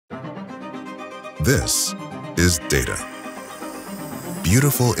This is data.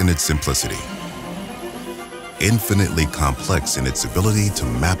 Beautiful in its simplicity, infinitely complex in its ability to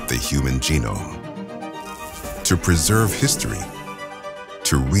map the human genome, to preserve history,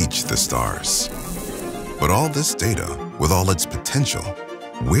 to reach the stars. But all this data, with all its potential,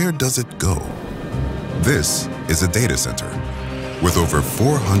 where does it go? This is a data center with over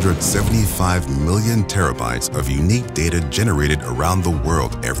 475 million terabytes of unique data generated around the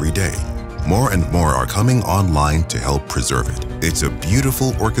world every day. More and more are coming online to help preserve it. It's a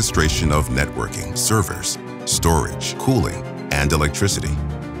beautiful orchestration of networking, servers, storage, cooling, and electricity.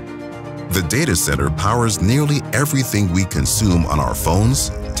 The data center powers nearly everything we consume on our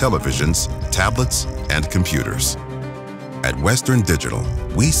phones, televisions, tablets, and computers. At Western Digital,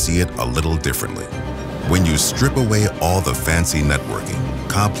 we see it a little differently. When you strip away all the fancy networking,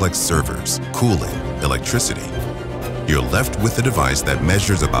 complex servers, cooling, electricity, you're left with a device that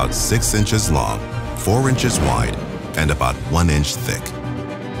measures about 6 inches long, 4 inches wide, and about 1 inch thick.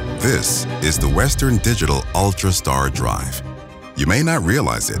 This is the Western Digital Ultrastar drive. You may not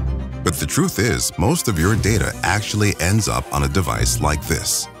realize it, but the truth is most of your data actually ends up on a device like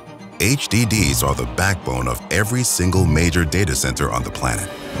this. HDDs are the backbone of every single major data center on the planet.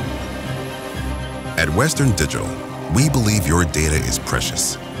 At Western Digital, we believe your data is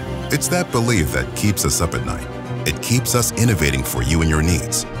precious. It's that belief that keeps us up at night. It keeps us innovating for you and your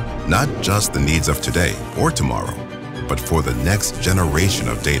needs, not just the needs of today or tomorrow, but for the next generation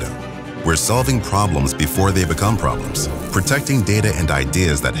of data. We're solving problems before they become problems, protecting data and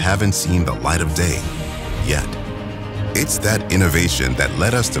ideas that haven't seen the light of day yet. It's that innovation that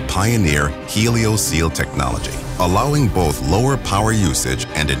led us to pioneer HelioSeal technology, allowing both lower power usage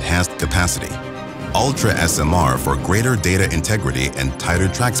and enhanced capacity, UltraSMR for greater data integrity and tighter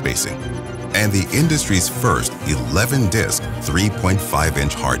track spacing, and the industry's first 11-disk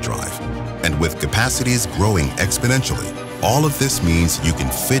 3.5-inch hard drive. And with capacities growing exponentially, all of this means you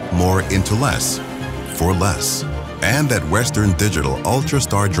can fit more into less for less. And that Western Digital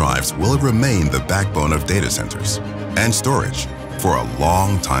Ultrastar drives will remain the backbone of data centers and storage for a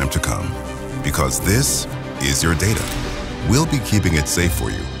long time to come. Because this is your data. We'll be keeping it safe for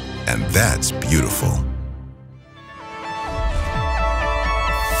you, and that's beautiful.